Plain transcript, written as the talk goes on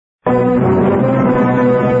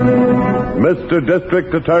Mr.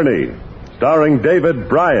 District Attorney, starring David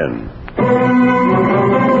Bryan.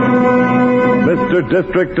 Mr.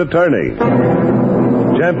 District Attorney,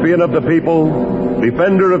 champion of the people,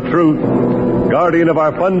 defender of truth, guardian of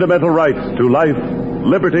our fundamental rights to life,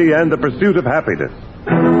 liberty, and the pursuit of happiness.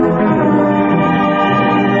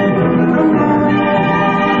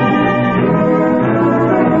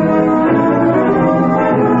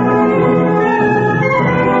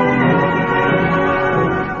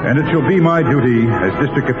 And it shall be my duty as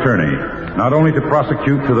district attorney not only to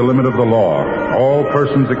prosecute to the limit of the law all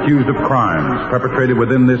persons accused of crimes perpetrated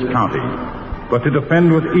within this county, but to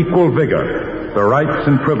defend with equal vigor the rights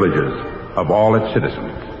and privileges of all its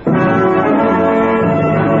citizens.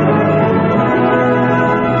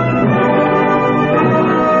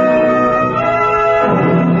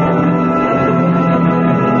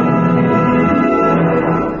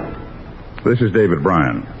 This is David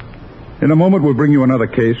Bryan. In a moment, we'll bring you another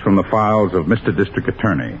case from the files of Mr. District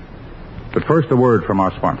Attorney. But first, a word from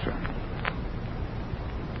our sponsor.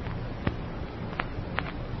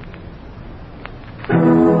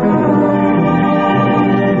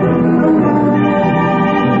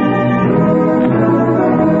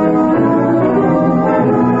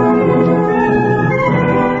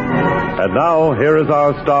 And now, here is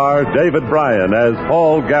our star, David Bryan, as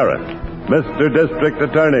Paul Garrett, Mr. District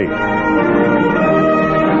Attorney.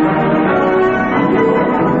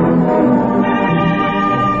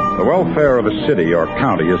 The welfare of a city or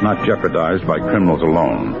county is not jeopardized by criminals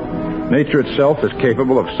alone. Nature itself is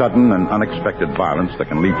capable of sudden and unexpected violence that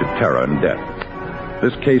can lead to terror and death.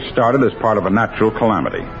 This case started as part of a natural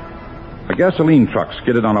calamity. A gasoline truck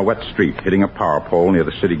skidded on a wet street, hitting a power pole near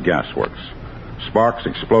the city gasworks. Sparks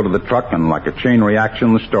exploded the truck, and like a chain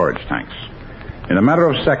reaction, the storage tanks. In a matter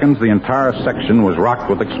of seconds, the entire section was rocked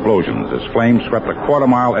with explosions as flames swept a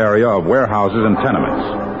quarter-mile area of warehouses and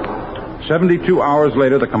tenements. 72 hours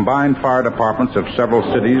later, the combined fire departments of several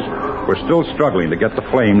cities were still struggling to get the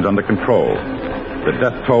flames under control. The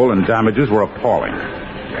death toll and damages were appalling.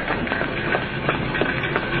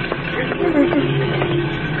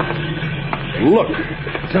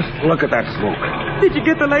 Just look at that smoke. Did you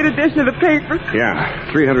get the late edition of the paper?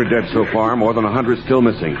 Yeah, 300 dead so far, more than 100 still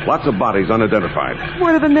missing. Lots of bodies unidentified.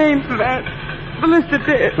 What are the names of that? The list of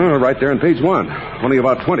dead. Oh, right there on page 1. Only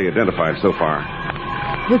about 20 identified so far.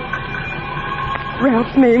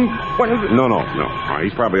 Ralph's name, one of the... No.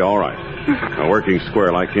 He's probably all right. A working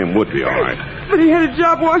square like him would be all right. But he had a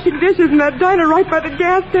job washing dishes in that diner right by the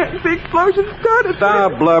gas tank. The explosion started.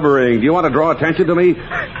 Stop blubbering. Do you want to draw attention to me?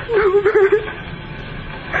 No, Bert.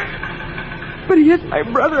 But he is my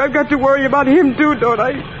brother. I've got to worry about him, too, don't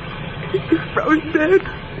I? He's probably dead.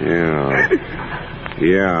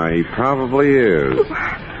 Yeah, he probably is.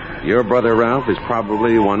 Your brother Ralph is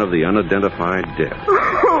probably one of the unidentified dead.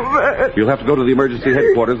 Oh, man. You'll have to go to the emergency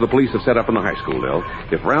headquarters the police have set up in the high school, Lil.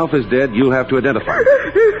 If Ralph is dead, you'll have to identify him.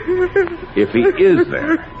 If he is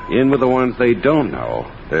there, in with the ones they don't know,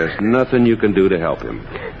 there's nothing you can do to help him.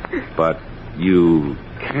 But you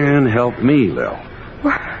can help me, Lil.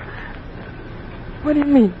 What do you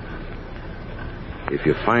mean? If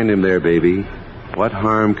you find him there, baby, what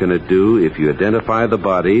harm can it do if you identify the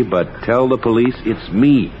body but tell the police it's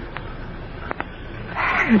me?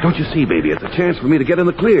 Don't you see, baby, it's a chance for me to get in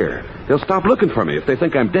the clear. They'll stop looking for me if they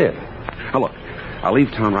think I'm dead. Now, look, I'll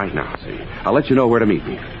leave town right now, see? I'll let you know where to meet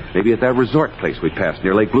me. Maybe at that resort place we passed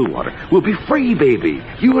near Lake Blue Water. We'll be free, baby.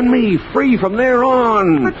 You and me, free from there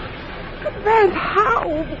on. But Vance,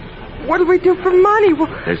 how? What do we do for money?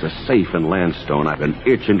 There's a safe in Landstone I've been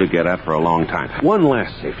itching to get at for a long time. One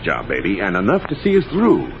last safe job, baby, and enough to see us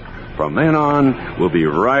through. From then on, we'll be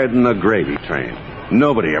riding a gravy train.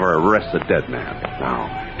 Nobody ever arrests a dead man. Now,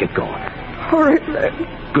 get going. All right,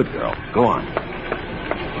 man. Good girl. Go on.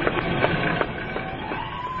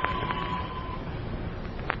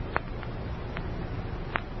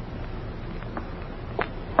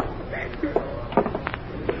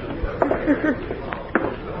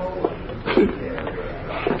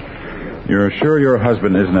 You're sure your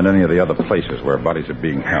husband isn't at any of the other places where bodies are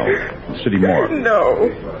being held? The city morgue? No.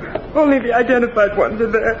 Only the identified ones are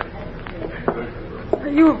there. Are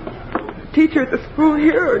you a teacher at the school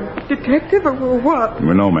here, or detective, or what?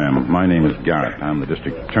 Well, no, ma'am. My name is Garrett. I'm the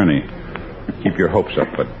district attorney. Keep your hopes up,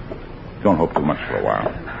 but don't hope too much for a while.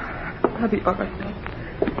 I'll be all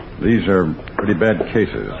right. These are pretty bad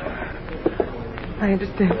cases. I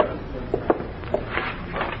understand.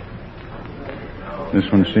 This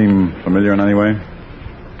one seem familiar in any way?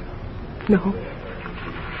 No.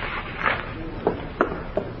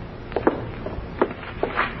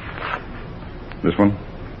 This one?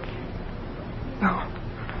 No.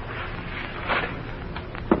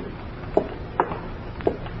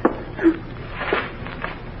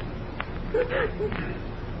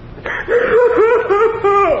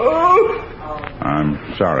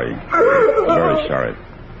 sorry. Very sorry.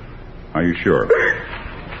 Are you sure?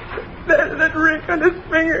 That ring on his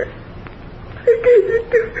finger.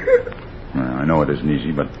 Well, I know it isn't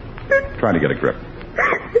easy, but try to get a grip.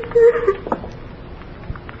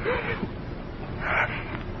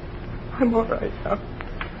 I'm all right now.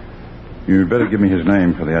 You'd better give me his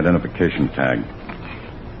name for the identification tag.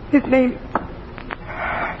 His name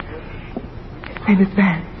is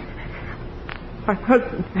Vance. My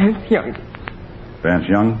husband, Vance Young. Vance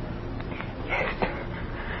Young? Yes.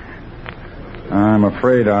 I'm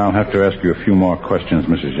afraid I'll have to ask you a few more questions,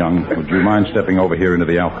 Mrs. Young. Would you mind stepping over here into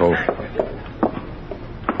the alcove?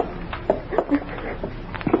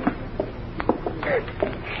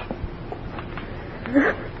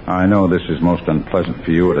 I know this is most unpleasant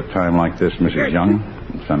for you at a time like this, Mrs. Young.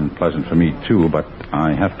 It's unpleasant for me, too, but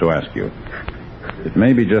I have to ask you. It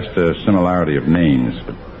may be just a similarity of names,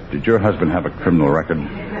 but did your husband have a criminal record?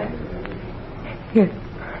 Yes.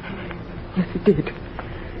 Yes, he did.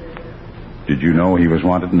 Did you know he was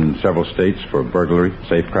wanted in several states for burglary,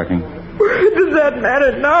 safecracking? Does that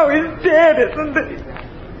matter now? He's dead, isn't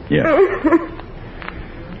he? Yes.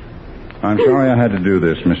 I'm sorry I had to do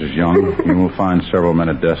this, Mrs. Young. You will find several men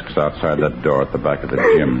at desks outside that door at the back of the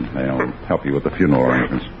gym. They'll help you with the funeral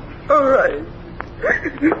arrangements. All right.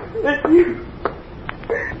 Thank you.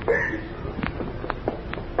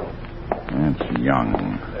 That's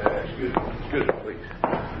Young. Excuse me, please.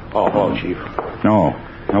 Oh, hello, Chief. No.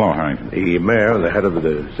 Hello, Harrington. The mayor and the head of the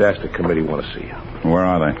disaster committee want to see you. Where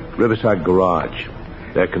are they? Riverside Garage.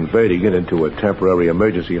 They're converting it into a temporary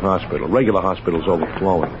emergency hospital. Regular hospital's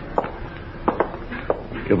overflowing.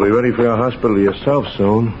 You'll be ready for your hospital yourself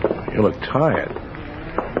soon. You look tired.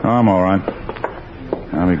 Oh, I'm all right.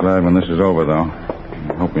 I'll be glad when this is over, though.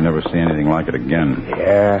 I hope we never see anything like it again.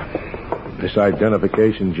 Yeah. This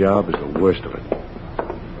identification job is the worst of it.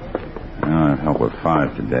 I've helped with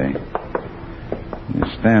 5 today. You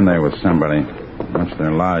stand there with somebody, watch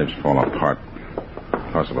their lives fall apart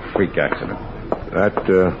because of a freak accident.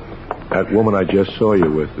 That woman I just saw you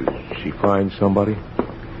with, did she find somebody?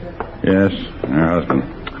 Yes, her husband.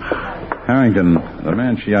 Harrington, the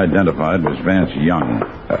man she identified was Vance Young.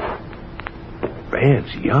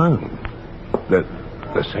 Vance Young? The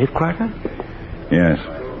safecracker? Yes.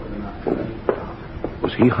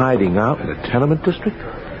 Was he hiding out in the tenement district?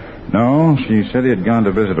 No, she said he had gone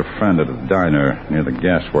to visit a friend at a diner near the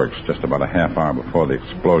gasworks just about a half hour before the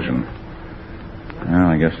explosion. Well,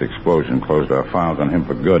 I guess the explosion closed our files on him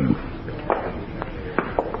for good.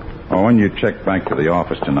 Oh, when you check back to the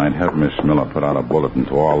office tonight, have Miss Miller put out a bulletin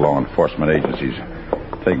to all law enforcement agencies.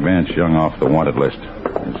 Take Vance Young off the wanted list.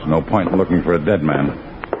 There's no point in looking for a dead man.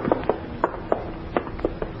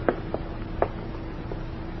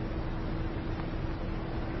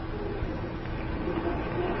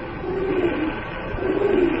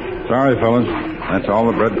 Sorry, fellas. That's all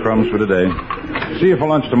the breadcrumbs for today. See you for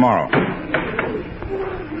lunch tomorrow.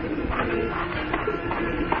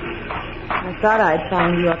 I thought I'd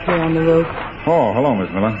find you up here on the roof. Oh, hello, Miss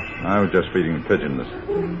Miller. I was just feeding the pigeons.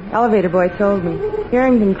 Elevator boy told me.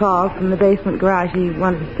 Harrington called from the basement garage. He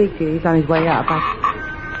wanted to speak to you. He's on his way up.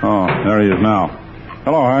 Oh, there he is now.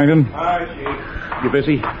 Hello, Harrington. Hi, Chief. You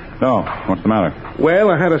busy? No. What's the matter?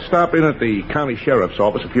 Well, I had to stop in at the county sheriff's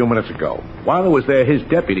office a few minutes ago. While I was there, his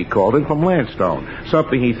deputy called in from Landstone.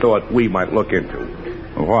 Something he thought we might look into.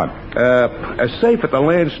 What? A safe at the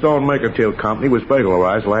Landstone Mercantile Company was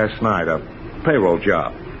burglarized last night. A payroll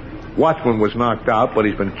job. Watchman was knocked out, but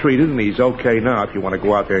he's been treated, and he's okay now if you want to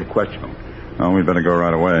go out there and question him. Oh, we'd better go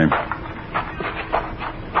right away.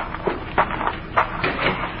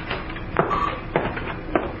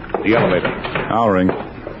 The elevator. I'll ring.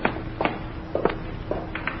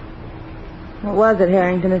 What was it,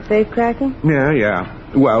 Harrington? A safe cracking? Yeah.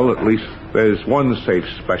 Well, at least there's one safe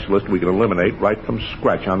specialist we can eliminate right from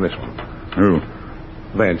scratch on this one. Who?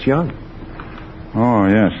 Vance Young. Oh,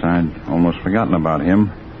 yes. I'd almost forgotten about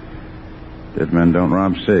him. Dead men don't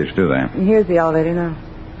rob safes, do they? And here's the elevator now.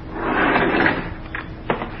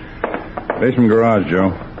 Basement garage,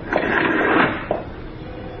 Joe.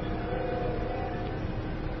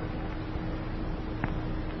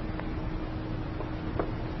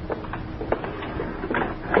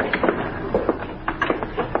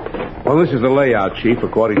 Well, this is the layout, Chief,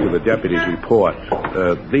 according to the deputy's report.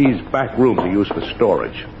 These back rooms are used for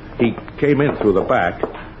storage. He came in through the back,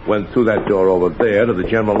 went through that door over there to the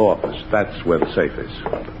general office. That's where the safe is.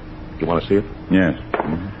 You want to see it? Yes.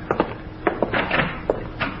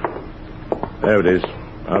 There it is.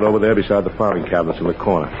 Out over there beside the filing cabinets in the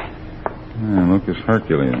corner. Yeah, Lucas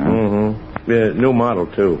Hercules, huh? Mm-hmm. Yeah, new model,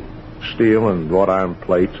 too. Steel and wrought iron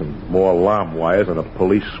plates and more alarm wires and a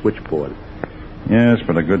police switchboard. Yes,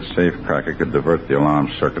 but a good safe cracker could divert the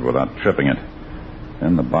alarm circuit without tripping it.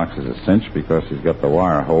 Then the box is a cinch because he's got the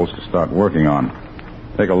wire holes to start working on.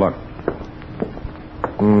 Take a look.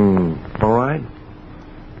 All right.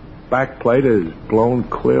 Back plate is blown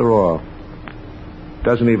clear off.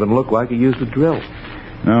 Doesn't even look like he used a drill.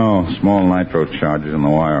 No, small nitro charges in the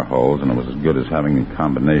wire holes, and it was as good as having the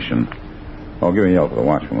combination. I'll give you a yell for the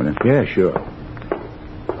watchman, will you? Yeah, sure.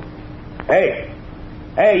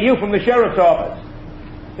 Hey, you from the sheriff's office.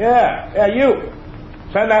 Yeah, you.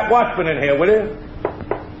 Send that watchman in here, will you?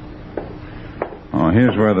 Oh,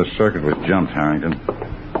 here's where the circuit was jumped, Harrington.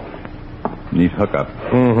 Neat hookup.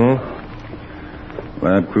 Mm-hmm.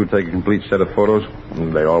 Lab crew take a complete set of photos?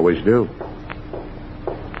 They always do.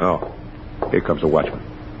 Oh, here comes the watchman.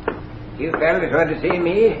 You fellas want to see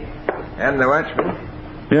me? I'm the watchman.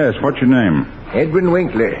 Yes, what's your name? Edwin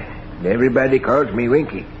Winkler. Everybody calls me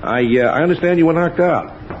Winky. I understand you were knocked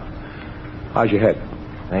out. How's your head?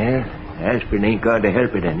 Well, aspirin ain't going to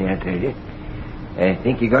help it any, I tell you.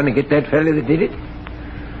 Think you're going to get that fella that did it?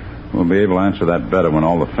 We'll be able to answer that better when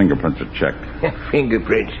all the fingerprints are checked.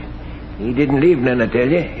 Fingerprints. He didn't leave none, I tell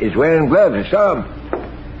you. He's wearing gloves. I saw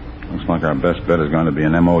him. Looks like our best bet is going to be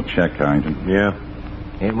an M.O. check, Harrington. Yeah.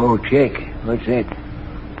 M.O. check? What's that?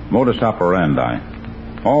 Modus operandi.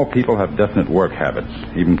 All people have definite work habits.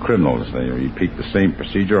 Even criminals. They repeat the same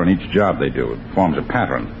procedure on each job they do. It forms a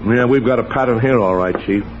pattern. Yeah, we've got a pattern here, all right,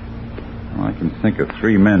 Chief. Well, I can think of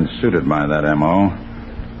 3 men suited by that M.O.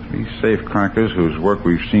 3 safe crackers whose work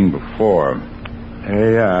we've seen before.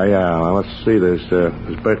 Yeah. Well, let's see. There's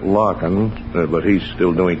Bert Larkin, but he's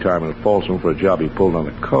still doing time in Folsom for a job he pulled on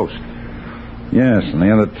the coast. Yes, and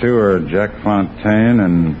the other 2 are Jack Fontaine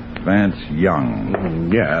and Vance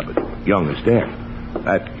Young. Yeah, but Young is dead.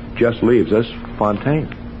 That just leaves us Fontaine.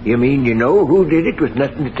 You mean you know who did it with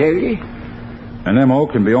nothing to tell you? An M.O.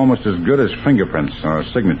 can be almost as good as fingerprints or a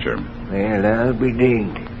signature. Well, I'll be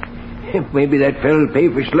dinged. Maybe that fella'll pay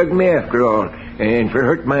for slugging me after all, and for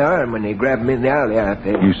hurting my arm when they grabbed me in the alley out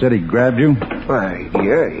there. You said he grabbed you? Why,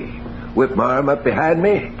 yeah. He whipped my arm up behind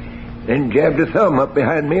me, then jabbed a thumb up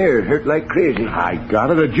behind my ear. Hurt like crazy. I got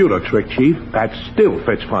it. A judo trick, Chief. That still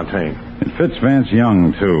fits Fontaine. It fits Vance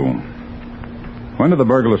Young, too. When did the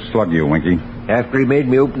burglar slug you, Winky? After he made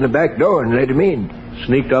me open the back door and let him in.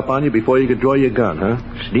 Sneaked up on you before you could draw your gun, huh?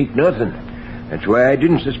 Sneak nothing. That's why I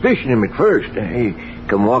didn't suspicion him at first. He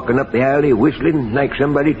come walking up the alley whistling like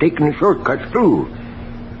somebody taking a shortcut through.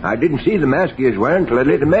 I didn't see the mask he was wearing till I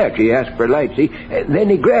lit a match. He asked for a light, see? Then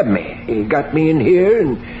he grabbed me. He got me in here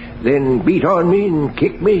and then beat on me and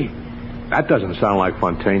kicked me. That doesn't sound like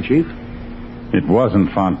Fontaine, Chief. It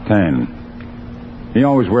wasn't Fontaine. He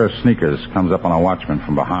always wears sneakers, comes up on a watchman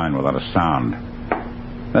from behind without a sound.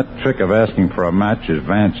 That trick of asking for a match is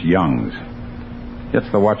Vance Young's. Gets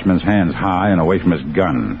the watchman's hands high and away from his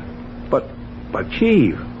gun. But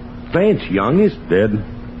Chief, Vance Young is dead.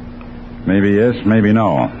 Maybe yes, maybe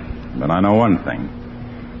no. But I know one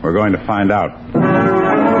thing. We're going to find out.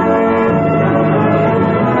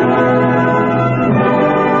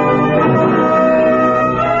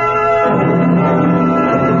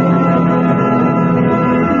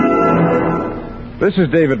 This is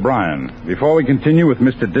David Bryan. Before we continue with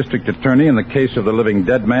Mr. District Attorney in the case of the living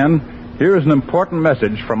dead man, here is an important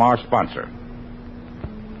message from our sponsor.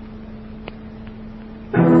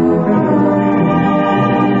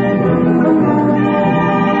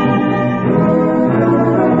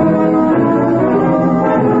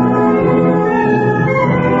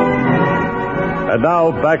 And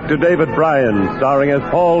now back to David Bryan, starring as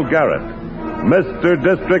Paul Garrett, Mr.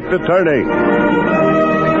 District Attorney.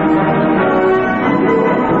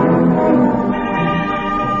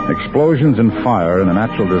 Explosions and fire in a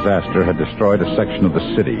natural disaster had destroyed a section of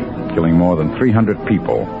the city, killing more than 300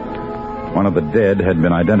 people. One of the dead had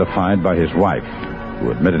been identified by his wife,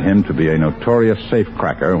 who admitted him to be a notorious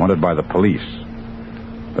safecracker wanted by the police.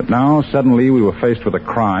 But now, suddenly, we were faced with a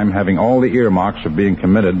crime having all the earmarks of being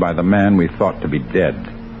committed by the man we thought to be dead.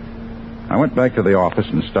 I went back to the office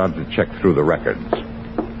and started to check through the records.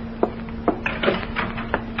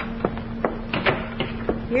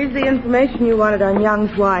 Here's the information you wanted on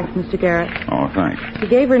Young's wife, Mr. Garrett. Oh, thanks. She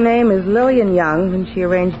gave her name as Lillian Young, and she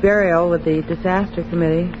arranged burial with the disaster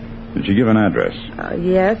committee. Did she give an address?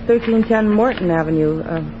 Yes, 1310 Morton Avenue.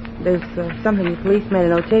 There's something the police made a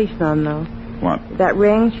notation on, though. What? That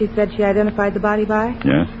ring she said she identified the body by?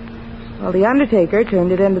 Yes? Well, the undertaker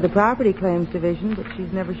turned it into the property claims division, but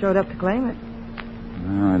she's never showed up to claim it.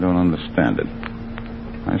 I don't understand it.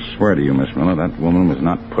 I swear to you, Miss Miller, that woman was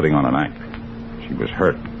not putting on an act. She was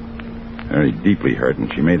hurt. Very deeply hurt,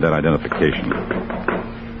 and she made that identification.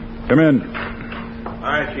 Come in. All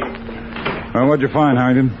right, Chief. Well, what'd you find,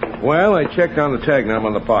 Harrington? Well, I checked on the tag number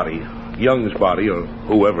on the body. Young's body, or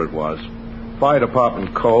whoever it was. Fire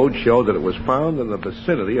department code showed that it was found in the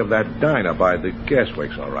vicinity of that diner by the gas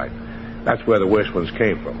works, all right. That's where the worst ones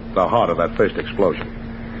came from, the heart of that first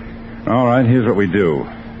explosion. All right, here's what we do.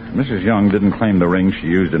 Mrs. Young didn't claim the ring she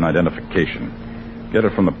used in identification. Get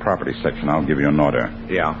it from the property section. I'll give you an order.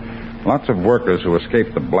 Yeah. Lots of workers who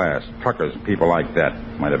escaped the blast, truckers, people like that,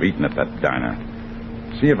 might have eaten at that diner.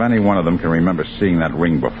 See if any one of them can remember seeing that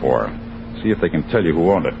ring before. See if they can tell you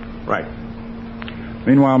who owned it. Right.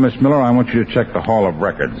 Meanwhile, Miss Miller, I want you to check the Hall of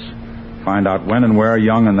Records. Find out when and where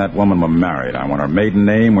Young and that woman were married. I want her maiden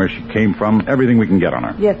name, where she came from, everything we can get on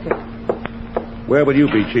her. Yes, sir. Where will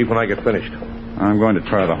you be, Chief, when I get finished? I'm going to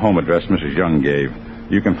try the home address Mrs. Young gave.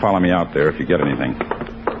 You can follow me out there if you get anything.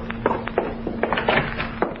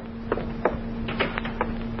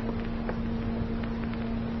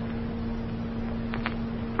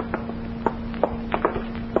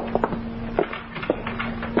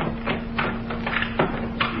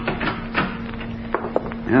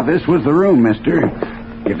 Now, this was the room, mister.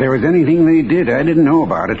 If there was anything they did, I didn't know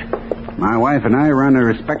about it. My wife and I run a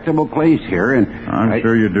respectable place here, and I'm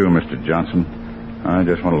sure you do, Mr. Johnson. I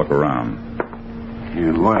just want to look around.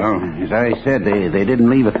 Yeah, well, as I said, they didn't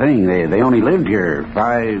leave a thing. They only lived here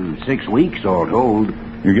 5-6 weeks, all told.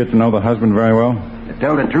 You get to know the husband very well? To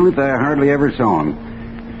tell the truth, I hardly ever saw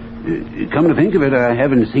him. Come to think of it, I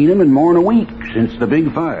haven't seen him in more than a week since the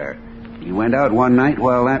big fire. He went out one night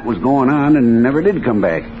while that was going on and never did come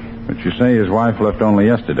back. But you say his wife left only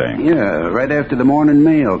yesterday. Yeah, right after the morning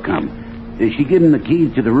mail come. She gave him the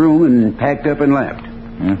keys to the room and packed up and left.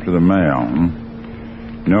 After the mail,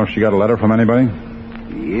 You know if she got a letter from anybody?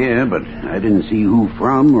 Yeah, but I didn't see who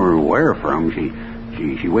from or where from.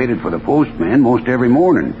 She waited for the postman most every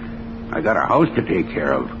morning. I got a house to take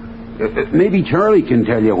care of. Maybe Charlie can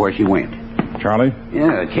tell you where she went. Charlie?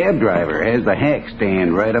 Yeah, the cab driver has the hack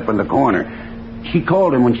stand right up in the corner. She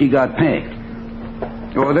called him when she got packed.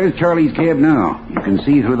 Oh, there's Charlie's cab now. You can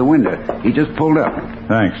see through the window. He just pulled up.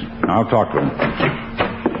 Thanks. I'll talk to him.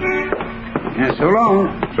 Yeah, so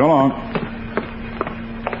long. So long.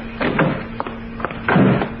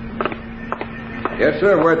 Yes,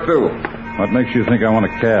 sir, where to? What makes you think I want a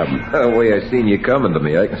cab? The way I seen you coming to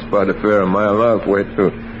me, I can spot a fare a mile off. Where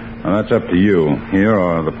to? Well, that's up to you, here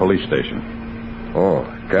or the police station. Oh,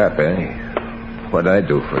 cop, eh? What'd I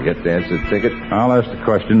do, forget to answer the ticket? I'll ask the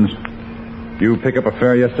questions. You pick up a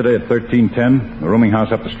fare yesterday at 1310, the rooming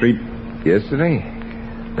house up the street? Yesterday?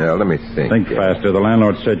 Now, let me think. Think faster. The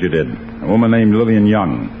landlord said you did. A woman named Lillian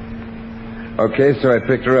Young. Okay, so I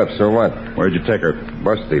picked her up. So what? Where'd you take her?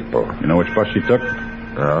 Bus depot. You know which bus she took?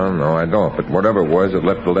 Oh, no, I don't. But whatever it was, it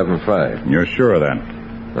left 11:05. You're sure of that?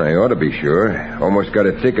 I ought to be sure. Almost got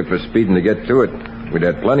a ticket for speeding to get to it. We'd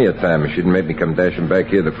had plenty of time. She didn't make me come dashing back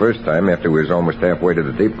here the first time after we was almost halfway to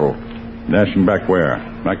the depot. Dashing back where?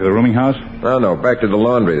 Back to the rooming house? Oh, no, back to the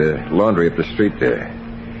laundry up the street there.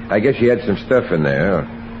 I guess she had some stuff in there,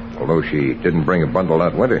 although she didn't bring a bundle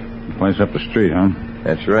out with her. The place up the street, huh?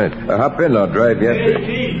 That's right. Hop in, I'll drive you up there.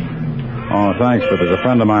 Oh, thanks, but there's a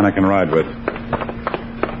friend of mine I can ride with.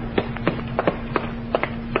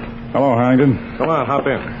 Hello, Harrington. Come on, hop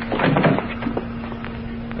in.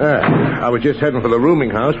 I was just heading for the rooming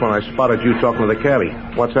house when I spotted you talking to the cabbie.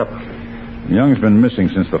 What's up? Young's been missing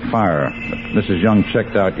since the fire. But Mrs. Young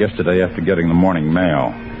checked out yesterday after getting the morning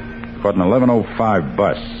mail. Caught an 11:05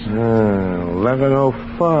 bus.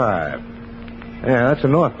 11:05. Yeah, that's a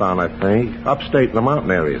northbound, I think. Upstate in the mountain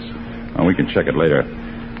areas. Oh, we can check it later.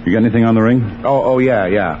 You got anything on the ring? Oh, yeah.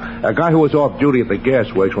 A guy who was off duty at the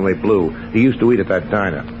gas works when they blew. He used to eat at that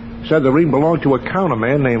diner. Said the ring belonged to a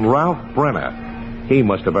counterman named Ralph Brenner. He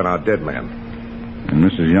must have been our dead man. And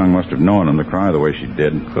Mrs. Young must have known him to cry the way she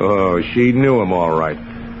did. Oh, she knew him all right.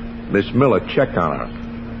 Miss Miller checked on her.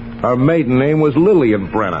 Her maiden name was Lillian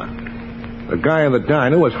Brenner. The guy in the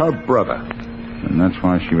diner was her brother. And that's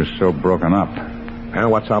why she was so broken up. And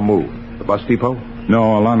what's our move? The bus depot?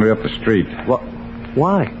 No, a laundry up the street. What?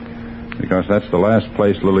 Why? Because that's the last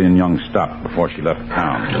place Lillian Young stopped before she left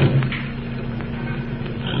town.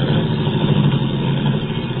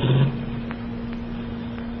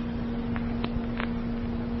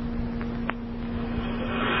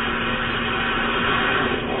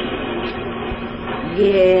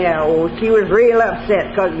 Yeah, she was real upset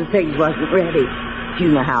because the pigs wasn't ready. You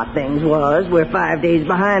know how things was. We're 5 days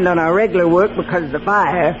behind on our regular work because of the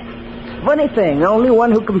fire. Funny thing, the only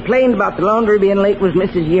one who complained about the laundry being late was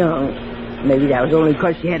Mrs. Young. Maybe that was only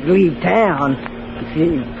because she had to leave town.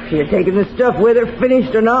 She had taken the stuff with her,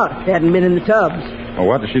 finished or not. It hadn't been in the tubs. Oh,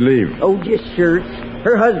 what did she leave? Oh, just shirts.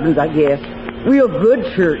 Her husband's, I guess. Real good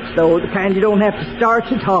shirts, though, the kind you don't have to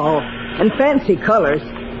starch at all. And fancy colors.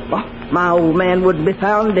 Oh, my old man wouldn't be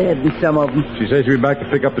found dead in some of them. She says she'll be back to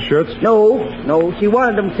pick up the shirts? No, she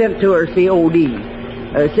wanted them sent to her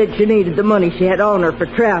COD. Said she needed the money she had on her for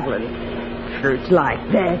traveling. Shirts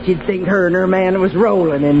like that, you'd think her and her man was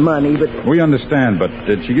rolling in money, but... We understand, but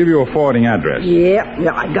did she give you a forwarding address?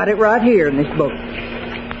 Yeah, I got it right here in this book.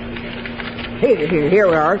 Here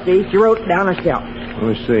we are. See, she wrote it down herself. Let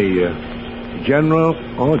me see. General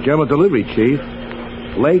Delivery, Chief.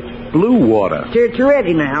 Lake Blue Water. Shirts are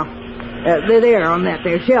ready now. They're there on that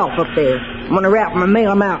there shelf up there. I'm going to wrap them and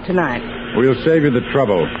mail them out tonight. We'll save you the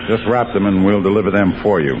trouble. Just wrap them and we'll deliver them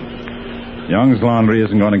for you. Young's Laundry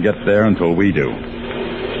isn't going to get there until we do.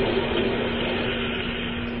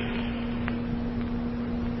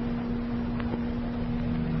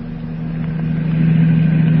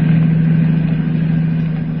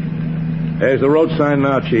 There's the road sign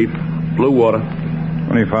now, Chief. Blue Water.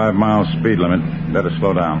 25 miles speed limit. Better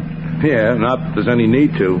slow down. Yeah, not that there's any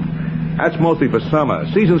need to. That's mostly for summer.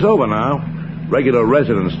 Season's over now. Regular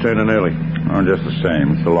residents turn in early. Oh, just the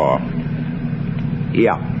same. It's the law.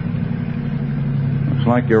 Yeah. Looks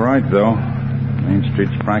like you're right, though. Main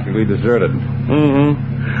Street's practically deserted.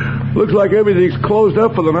 Mm-hmm. Looks like everything's closed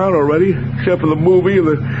up for the night already, except for the movie and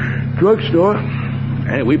the drugstore.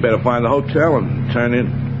 Hey, we better find the hotel and turn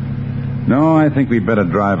in. No, I think we better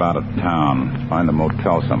drive out of town. Find a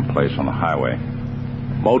motel someplace on the highway.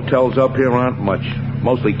 Motels up here aren't much.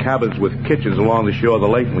 Mostly cabins with kitchens along the shore of the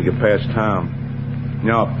lake when we get past town.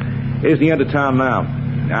 No, here's the end of town now.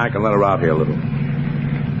 I can let her out here a little.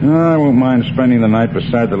 I won't mind spending the night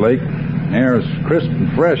beside the lake. Air is crisp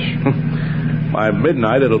and fresh. By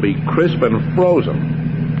midnight, it'll be crisp and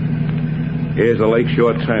frozen. Here's the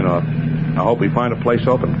lakeshore turnoff. I hope we find a place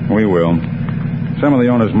open. We will. Some of the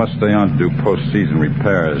owners must stay on to do post-season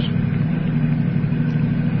repairs.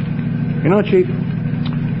 You know, Chief,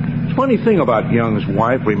 it's a funny thing about Young's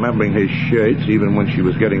wife remembering his shirts even when she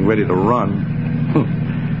was getting ready to run.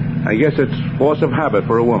 I guess it's force of habit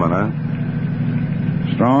for a woman, huh?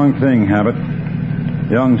 Strong thing, habit.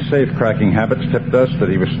 Young's safe-cracking habits tipped us that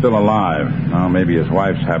he was still alive. Now, maybe his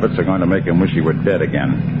wife's habits are going to make him wish he were dead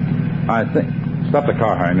again. I think... Stop the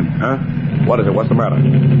car, Harrington. Huh? What is it? What's the matter?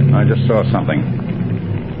 I just saw something.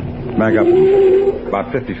 Back up.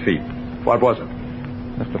 About 50 feet. What was it?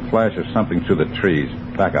 Just a flash of something through the trees.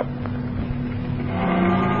 Back up.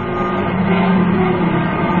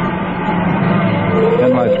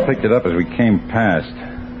 Headlights picked it up as we came past.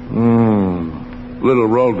 Little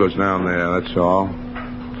road goes down there, that's all.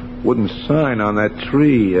 Wooden sign on that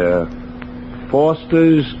tree.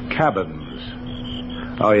 Foster's Cabins.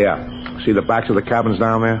 Oh, yeah. See the backs of the cabins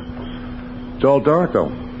down there? It's all dark,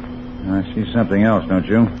 though. I see something else, don't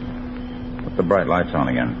you? Put the bright lights on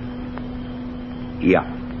again. Yeah.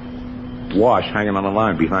 Wash hanging on a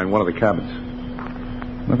line behind one of the cabins.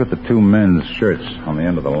 Look at the two men's shirts on the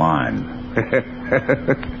end of the line.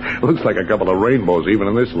 Looks like a couple of rainbows even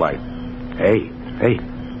in this light. Hey.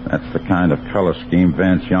 That's the kind of color scheme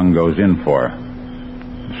Vance Young goes in for.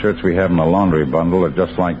 The shirts we have in the laundry bundle are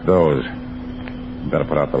just like those. You better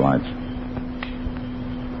put out the lights.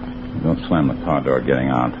 Don't slam the car door getting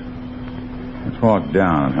out. Let's walk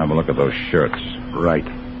down and have a look at those shirts. Right.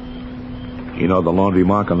 You know the laundry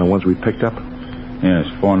mark on the ones we picked up? Yes,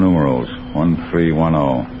 4 numerals.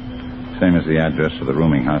 1310. Same as the address of the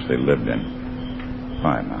rooming house they lived in.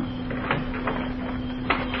 5 now.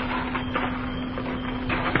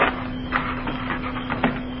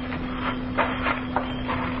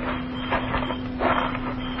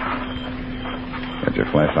 Got your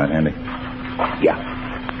flashlight handy? Yeah.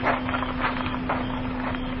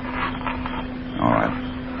 All right.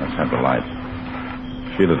 Let's have the light.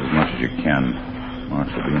 Shield it as much as you can.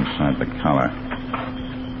 Marks will be inside the collar.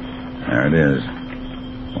 There it is.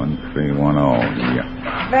 1310. Yeah.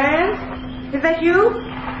 Vance? Is that you?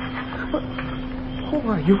 Who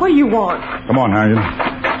are you? What do you want? Come on, Harrington.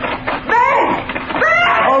 Vance!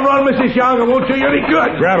 Vance! Don't run, Mrs. Young. It won't do you any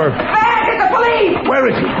good. Grab her. Vance, it's the police! Where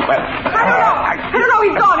is he? I don't know.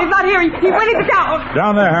 He's gone. He's not here. He went into town.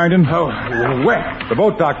 Down there, Harrington. Oh, where? The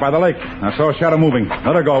boat dock by the lake. I saw a shadow moving.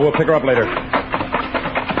 Let her go. We'll pick her up later.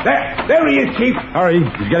 There he is, Chief. Hurry.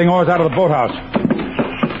 He's getting oars out of the boathouse.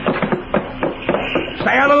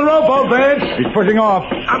 Stay out of the rowboat, Vance. He's pushing off.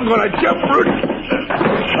 I'm going to jump root.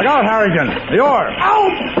 Look out, Harrington. The oar. Oh,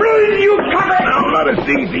 please, you cover. No, not as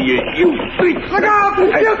easy, you freak. Look out.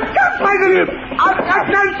 You got my little... I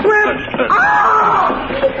can't swim. Oh!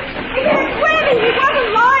 He can't swim. He wasn't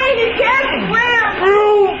lying. He can't swim.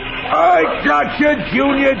 I got you,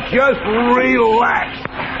 Junior. Just relax.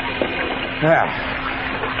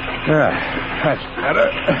 That's better.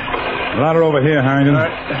 Ladder over here, Harrington.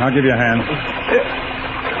 I'll give you a hand.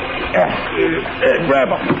 Grab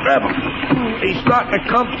him. He's starting to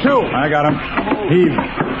come to. I got him. Heave.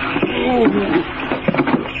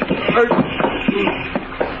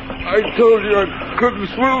 I told you I couldn't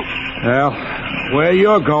swim. Well, where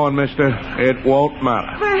you're going, mister, it won't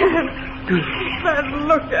matter. Man,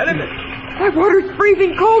 look at him. That water's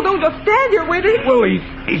freezing cold. Don't just stand here with him. Well,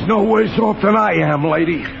 he's no worse off than I am,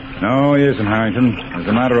 lady. No, he isn't, Harrington. As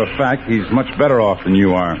a matter of fact, he's much better off than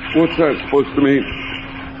you are. What's that supposed to mean?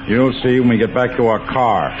 You'll see when we get back to our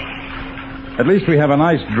car. At least we have a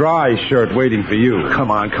nice dry shirt waiting for you.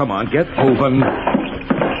 Come on, get moving.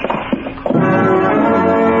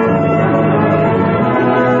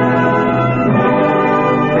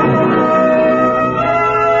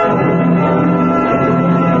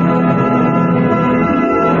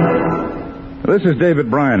 This is David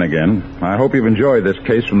Bryan again. I hope you've enjoyed this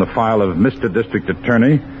case from the file of Mr. District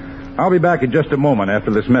Attorney. I'll be back in just a moment after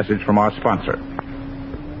this message from our sponsor.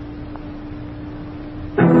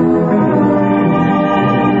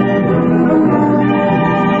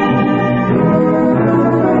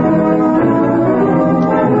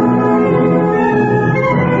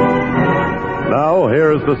 Now,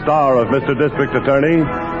 here's the star of Mr. District Attorney,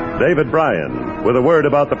 David Bryan, with a word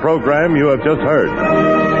about the program you have just heard.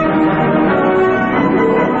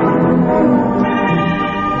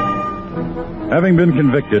 Having been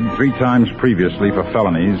convicted 3 times previously for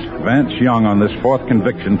felonies, Vance Young, on this 4th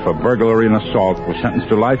conviction for burglary and assault, was sentenced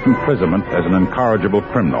to life imprisonment as an incorrigible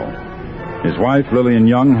criminal. His wife, Lillian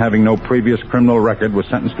Young, having no previous criminal record, was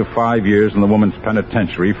sentenced to 5 years in the women's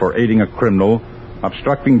penitentiary for aiding a criminal,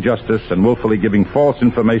 obstructing justice, and willfully giving false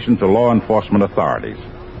information to law enforcement authorities.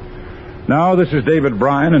 Now, this is David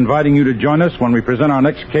Bryan inviting you to join us when we present our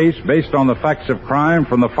next case based on the facts of crime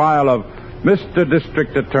from the file of Mr.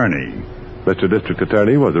 District Attorney. Mr. District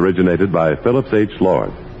Attorney was originated by Phillips H.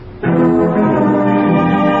 Lord.